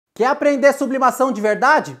Quer aprender sublimação de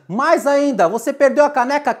verdade? Mais ainda, você perdeu a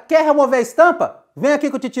caneca, quer remover a estampa? Vem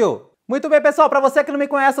aqui com o titio. Muito bem, pessoal, para você que não me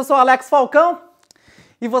conhece, eu sou Alex Falcão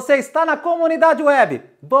e você está na Comunidade Web.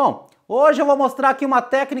 Bom, hoje eu vou mostrar aqui uma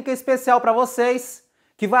técnica especial para vocês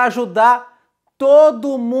que vai ajudar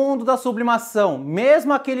todo mundo da sublimação,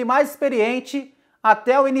 mesmo aquele mais experiente,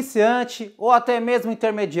 até o iniciante ou até mesmo o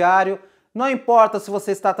intermediário. Não importa se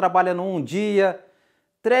você está trabalhando um dia,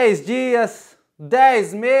 3 dias,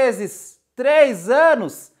 10 meses, 3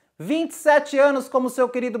 anos, 27 anos como seu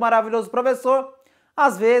querido maravilhoso professor,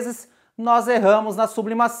 às vezes nós erramos na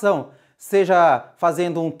sublimação, seja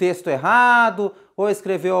fazendo um texto errado, ou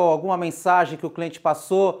escreveu alguma mensagem que o cliente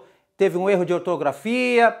passou, teve um erro de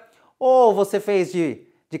ortografia, ou você fez de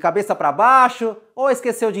cabeça para baixo, ou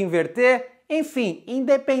esqueceu de inverter. Enfim,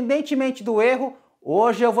 independentemente do erro,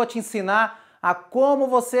 hoje eu vou te ensinar a como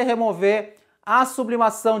você remover a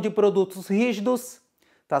sublimação de produtos rígidos,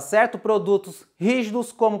 tá certo? Produtos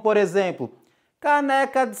rígidos como, por exemplo,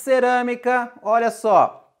 caneca de cerâmica, olha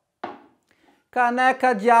só,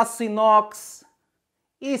 caneca de aço inox,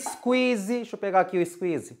 squeeze, deixa eu pegar aqui o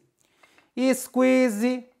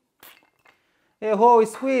squeeze, errou o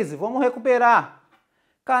squeeze, vamos recuperar,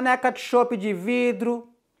 caneca de chopp de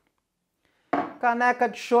vidro, caneca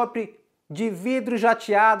de chopp de vidro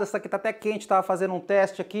jateado, essa aqui tá até quente, tava fazendo um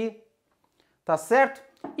teste aqui, tá certo?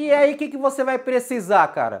 E aí, o que você vai precisar,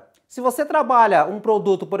 cara? Se você trabalha um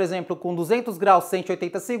produto, por exemplo, com 200 graus,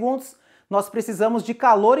 180 segundos, nós precisamos de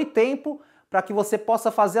calor e tempo para que você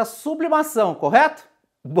possa fazer a sublimação, correto?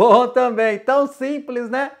 Bom também, tão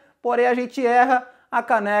simples, né? Porém, a gente erra a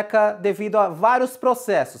caneca devido a vários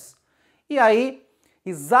processos. E aí,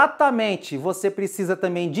 exatamente, você precisa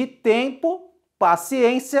também de tempo,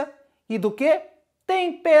 paciência e do quê?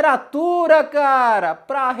 Temperatura, cara,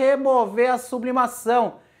 para remover a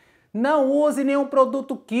sublimação. Não use nenhum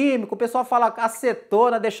produto químico. O pessoal fala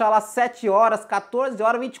acetona, deixar lá 7 horas, 14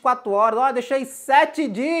 horas, 24 horas. Ó, deixei 7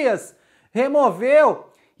 dias. Removeu.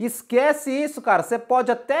 Esquece isso, cara. Você pode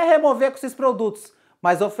até remover com esses produtos,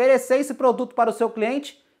 mas oferecer esse produto para o seu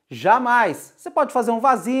cliente, jamais. Você pode fazer um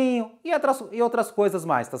vasinho e outras coisas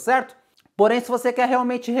mais, tá certo? Porém, se você quer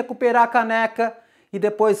realmente recuperar a caneca e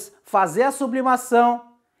depois fazer a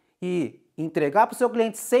sublimação e entregar para o seu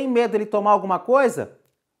cliente sem medo ele tomar alguma coisa,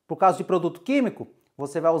 por causa de produto químico,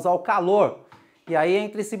 você vai usar o calor. E aí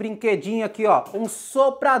entra esse brinquedinho aqui, ó, um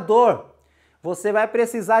soprador. Você vai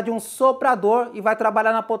precisar de um soprador e vai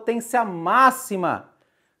trabalhar na potência máxima,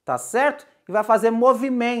 tá certo? E vai fazer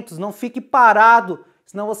movimentos, não fique parado,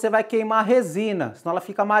 senão você vai queimar a resina, senão ela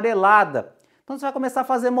fica amarelada. Então você vai começar a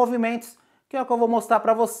fazer movimentos, que é o que eu vou mostrar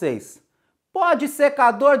para vocês. Pode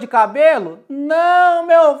secador de cabelo? Não,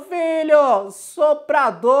 meu filho!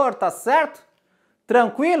 Soprador, tá certo?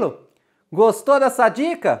 Tranquilo? Gostou dessa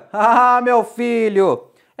dica? Ah, meu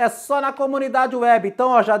filho! É só na Comunidade Web. Então,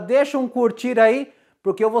 ó, já deixa um curtir aí,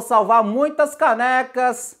 porque eu vou salvar muitas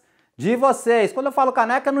canecas de vocês. Quando eu falo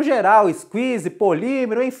caneca, no geral, squeeze,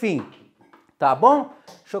 polímero, enfim. Tá bom?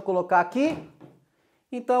 Deixa eu colocar aqui.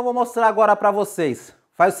 Então, eu vou mostrar agora para vocês.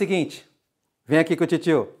 Faz o seguinte. Vem aqui com o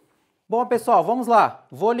titio. Bom, pessoal, vamos lá.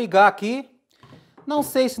 Vou ligar aqui. Não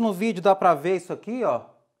sei se no vídeo dá pra ver isso aqui, ó.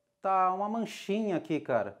 Tá uma manchinha aqui,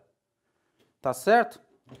 cara. Tá certo?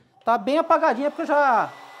 Tá bem apagadinha porque eu já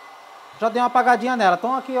dei uma apagadinha nela.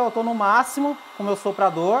 Então aqui eu tô no máximo com o meu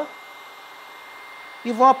soprador.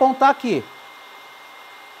 E vou apontar aqui.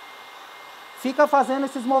 Fica fazendo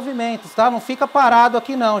esses movimentos, tá? Não fica parado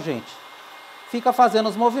aqui não, gente. Fica fazendo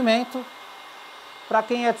os movimentos. Para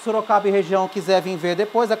quem é de Sorocaba e região quiser vir ver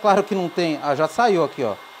depois, é claro que não tem... Ah, já saiu aqui,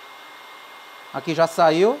 ó. Aqui já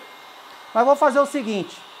saiu. Mas vou fazer o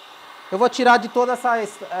seguinte. Eu vou tirar de toda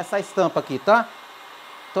essa estampa aqui, tá?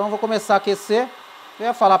 Então eu vou começar a aquecer. Eu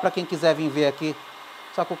ia falar para quem quiser vir ver aqui.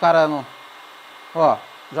 Só que o cara não... Ó,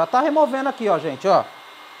 já tá removendo aqui, ó, gente, ó.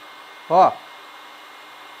 Ó.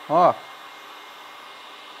 Ó.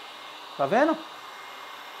 Tá vendo?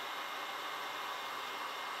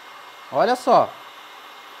 Olha só.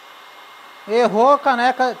 Errou a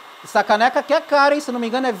caneca. Essa caneca aqui é cara, hein? Se não me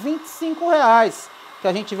engano é R$25 que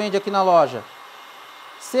a gente vende aqui na loja.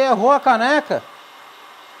 Se errou a caneca,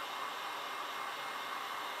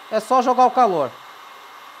 é só jogar o calor.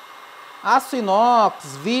 Aço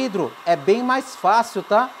inox, vidro, é bem mais fácil,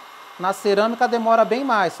 tá? Na cerâmica demora bem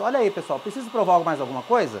mais. Olha aí, pessoal. Preciso provar mais alguma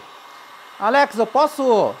coisa? Alex, eu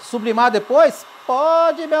posso sublimar depois?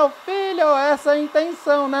 Pode, meu filho. Essa é a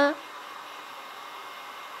intenção, né?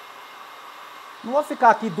 Não vou ficar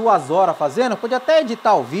aqui 2 horas fazendo, eu podia até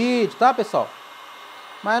editar o vídeo, tá, pessoal?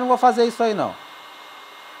 Mas eu não vou fazer isso aí, não.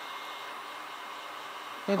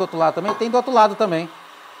 Tem do outro lado também? Tem do outro lado também.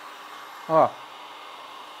 Ó.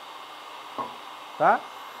 Tá?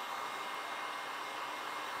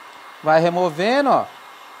 Vai removendo, ó.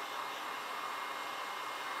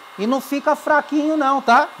 E não fica fraquinho não,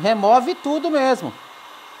 tá? Remove tudo mesmo.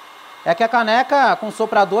 É que a caneca com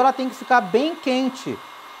soprador, ela tem que ficar bem quente.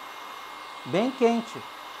 Bem quente.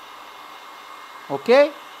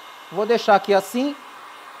 Ok? Vou deixar aqui assim.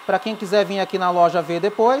 Para quem quiser vir aqui na loja ver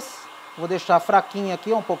depois. Vou deixar fraquinho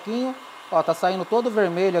aqui, um pouquinho. Ó, tá saindo todo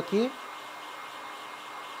vermelho aqui.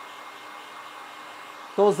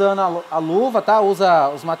 Tô usando a luva, tá? Usa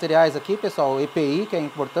os materiais aqui, pessoal. EPI, que é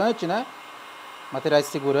importante, né? Materiais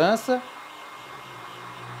de segurança.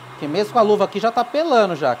 Porque mesmo com a luva aqui já tá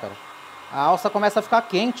pelando já, cara. A alça começa a ficar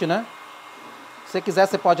quente, né? Se você quiser,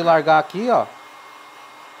 você pode largar aqui, ó.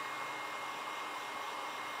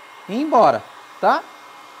 E ir embora, tá?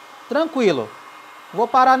 Tranquilo. Vou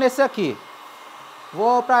parar nesse aqui.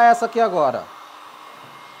 Vou pra essa aqui agora.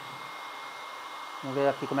 Vamos ver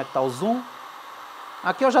aqui como é que tá o zoom.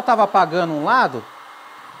 Aqui eu já tava apagando um lado.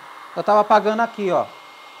 Eu tava apagando aqui, ó.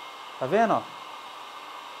 Tá vendo, ó?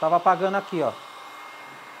 Tava apagando aqui, ó.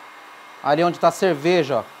 Ali onde tá a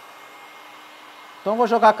cerveja, ó. Então eu vou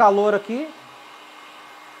jogar calor aqui.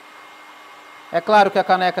 É claro que a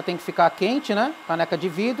caneca tem que ficar quente, né? Caneca de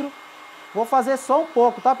vidro. Vou fazer só um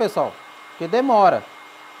pouco, tá, pessoal? Porque demora.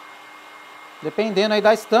 Dependendo aí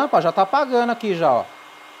da estampa, já tá apagando aqui já, ó.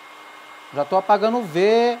 Já tô apagando o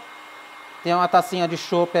V. Tem uma tacinha de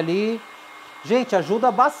chopp ali. Gente,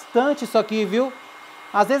 ajuda bastante isso aqui, viu?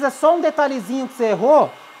 Às vezes é só um detalhezinho que você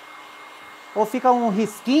errou. Ou fica um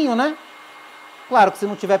risquinho, né? Claro que se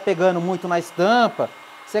não estiver pegando muito na estampa,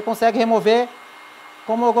 você consegue remover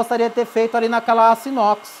como eu gostaria de ter feito ali naquela aço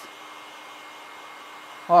inox.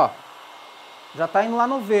 Ó, já tá indo lá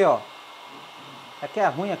no V, ó. É que é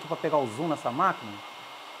ruim aqui para pegar o zoom nessa máquina.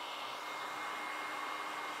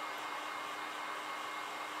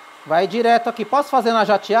 Vai direto aqui. Posso fazer na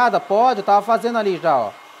jateada? Pode, eu tava fazendo ali já,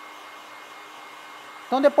 ó.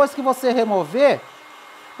 Então depois que você remover,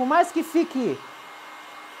 por mais que fique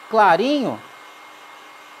clarinho,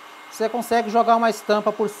 você consegue jogar uma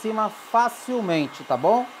estampa por cima facilmente, tá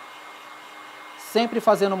bom? Sempre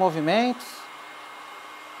fazendo movimentos.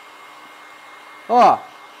 Ó,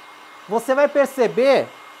 você vai perceber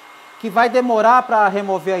que vai demorar para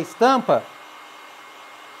remover a estampa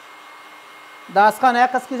das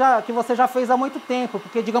canecas que você já fez há muito tempo,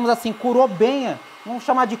 porque, digamos assim, curou bem, vamos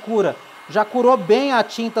chamar de cura, já curou bem a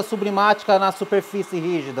tinta sublimática na superfície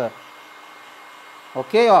rígida.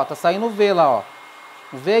 Ok? Ó, tá saindo o V lá, ó.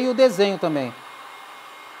 O V e o desenho também.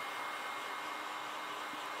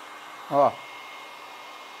 Ó.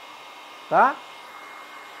 Tá?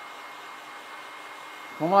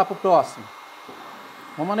 Vamos lá pro próximo.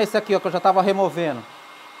 Vamos nesse aqui, ó, que eu já tava removendo.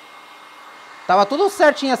 Tava tudo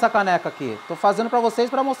certinho essa caneca aqui. Tô fazendo pra vocês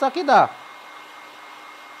pra mostrar que dá.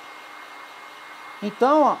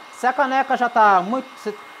 Então, ó, se a caneca já tá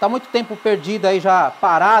muito tempo perdida aí, já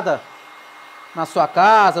parada na sua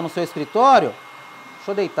casa, no seu escritório,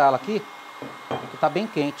 deixa eu deitá-la aqui, que tá bem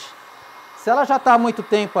quente. Se ela já tá há muito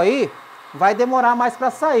tempo aí, vai demorar mais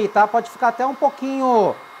para sair, tá? Pode ficar até um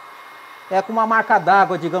pouquinho com uma marca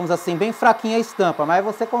d'água, digamos assim, bem fraquinha a estampa, mas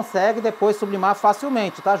você consegue depois sublimar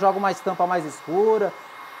facilmente, tá? Joga uma estampa mais escura,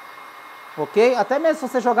 ok? Até mesmo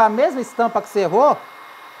se você jogar a mesma estampa que você errou,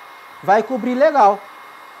 vai cobrir legal,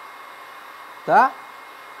 tá?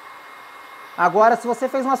 Agora, se você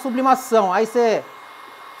fez uma sublimação, aí você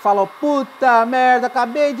falou, puta merda,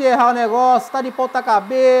 acabei de errar o negócio, tá de ponta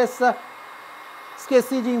cabeça,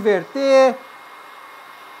 esqueci de inverter,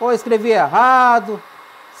 ou escrevi errado,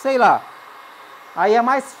 sei lá. Aí é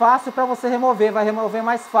mais fácil para você remover, vai remover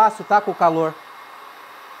mais fácil, tá, com o calor.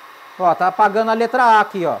 Ó, tá apagando a letra A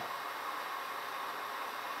aqui, ó.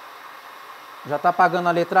 Já tá apagando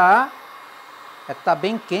a letra A, é que tá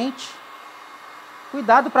bem quente.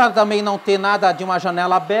 Cuidado para também não ter nada de uma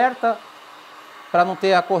janela aberta, para não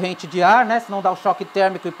ter a corrente de ar, né? Senão dá o choque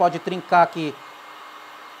térmico e pode trincar aqui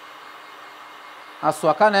a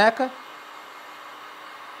sua caneca.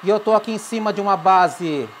 E eu tô aqui em cima de uma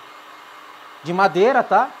base de madeira,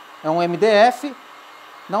 tá? É um MDF.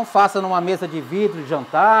 Não faça numa mesa de vidro de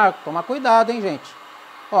jantar. Toma cuidado, hein, gente?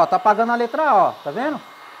 Ó, tá apagando a letra A, ó. Tá vendo?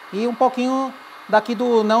 E um pouquinho daqui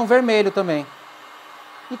do não vermelho também.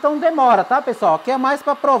 Então demora, tá, pessoal? Aqui é mais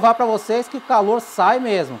para provar para vocês que o calor sai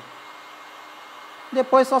mesmo.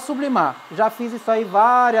 Depois só sublimar. Já fiz isso aí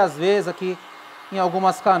várias vezes aqui em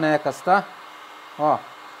algumas canecas, tá? Ó.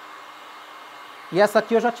 E essa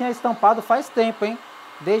aqui eu já tinha estampado faz tempo, hein?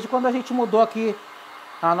 Desde quando a gente mudou aqui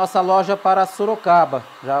a nossa loja para Sorocaba.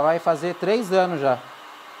 Já vai fazer 3 anos já.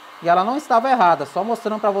 E ela não estava errada, só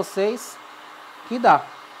mostrando para vocês que dá.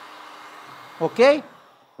 Ok?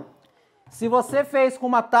 Se você fez com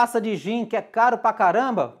uma taça de gin, que é caro pra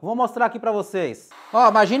caramba, vou mostrar aqui pra vocês. Ó,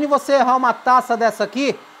 imagine você errar uma taça dessa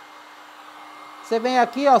aqui. Você vem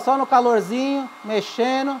aqui, ó, só no calorzinho,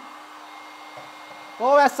 mexendo.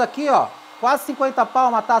 Ou essa aqui, ó, quase 50 pau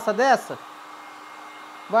uma taça dessa.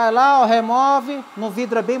 Vai lá, ó, remove. No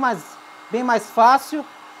vidro é bem mais fácil.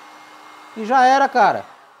 E já era, cara.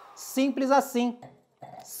 Simples assim.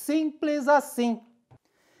 Simples assim.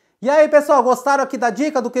 E aí, pessoal, gostaram aqui da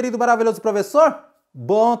dica do querido maravilhoso professor?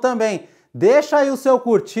 Bom também. Deixa aí o seu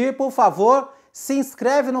curtir, por favor. Se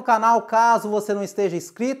inscreve no canal caso você não esteja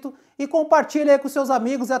inscrito e compartilha aí com seus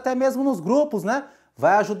amigos e até mesmo nos grupos, né?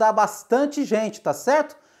 Vai ajudar bastante gente, tá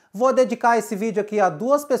certo? Vou dedicar esse vídeo aqui a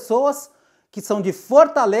 2 pessoas que são de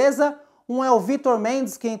Fortaleza. Um é o Vitor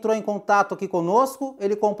Mendes, que entrou em contato aqui conosco.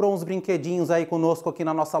 Ele comprou uns brinquedinhos aí conosco aqui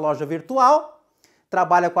na nossa loja virtual.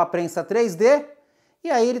 Trabalha com a prensa 3D. E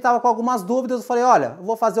aí ele estava com algumas dúvidas, eu falei, olha, eu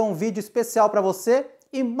vou fazer um vídeo especial para você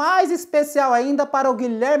e mais especial ainda para o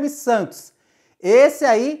Guilherme Santos. Esse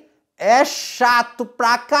aí é chato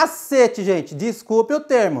pra cacete, gente, desculpe o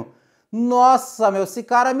termo. Nossa, meu, esse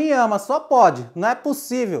cara me ama, só pode, não é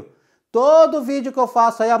possível. Todo vídeo que eu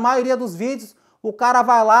faço aí, a maioria dos vídeos, o cara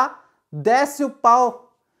vai lá, desce o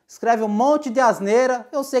pau, escreve um monte de asneira.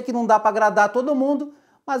 Eu sei que não dá para agradar todo mundo,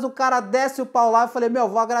 mas o cara desce o pau lá e falei, meu,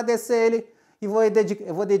 vou agradecer ele. E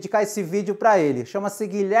vou dedicar esse vídeo para ele. Chama-se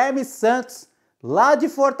Guilherme Santos, lá de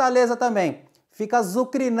Fortaleza também. Fica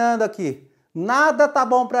azucrinando aqui. Nada tá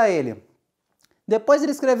bom para ele. Depois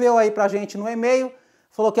ele escreveu aí pra gente no e-mail,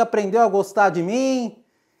 falou que aprendeu a gostar de mim.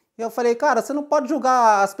 E eu falei, cara, você não pode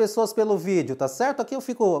julgar as pessoas pelo vídeo, tá certo? Aqui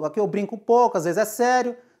eu brinco um pouco, às vezes é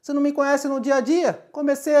sério. Você não me conhece no dia a dia?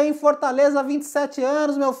 Comecei aí em Fortaleza há 27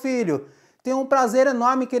 anos, meu filho. Tenho um prazer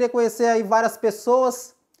enorme em querer conhecer aí várias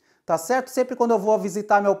pessoas. Tá certo? Sempre quando eu vou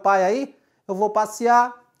visitar meu pai aí, eu vou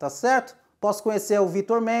passear, tá certo? Posso conhecer o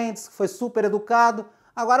Vitor Mendes, que foi super educado.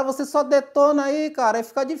 Agora você só detona aí, cara, aí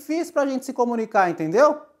fica difícil pra gente se comunicar,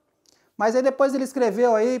 entendeu? Mas aí depois ele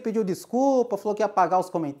escreveu aí, pediu desculpa, falou que ia apagar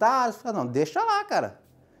os comentários. Falei, não, deixa lá, cara.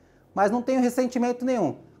 Mas não tenho ressentimento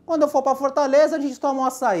nenhum. Quando eu for pra Fortaleza, a gente toma um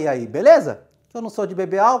açaí aí, beleza? Eu não sou de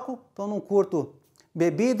beber álcool, então não curto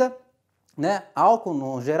bebida, né? Álcool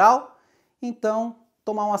no geral. Então,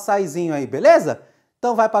 tomar um açaizinho aí, beleza?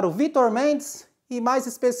 Então vai para o Vitor Mendes e mais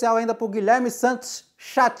especial ainda para o Guilherme Santos,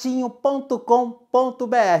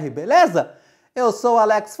 chatinho.com.br, beleza? Eu sou o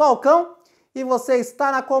Alex Falcão e você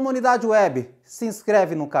está na Comunidade Web. Se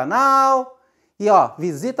inscreve no canal e ó,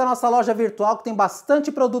 visita a nossa loja virtual que tem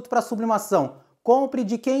bastante produto para sublimação. Compre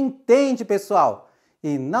de quem entende, pessoal.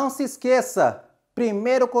 E não se esqueça,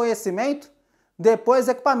 primeiro conhecimento, depois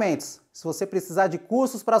equipamentos. Se você precisar de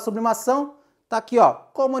cursos para sublimação, tá aqui, ó,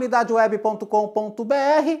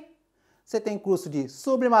 comunidadeweb.com.br. Você tem curso de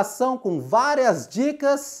sublimação com várias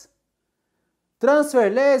dicas, transfer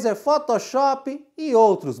laser, Photoshop e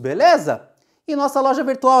outros, beleza? E nossa loja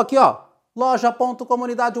virtual aqui, ó,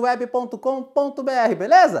 loja.comunidadeweb.com.br,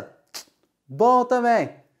 beleza? Bom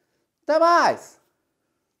também. Até mais!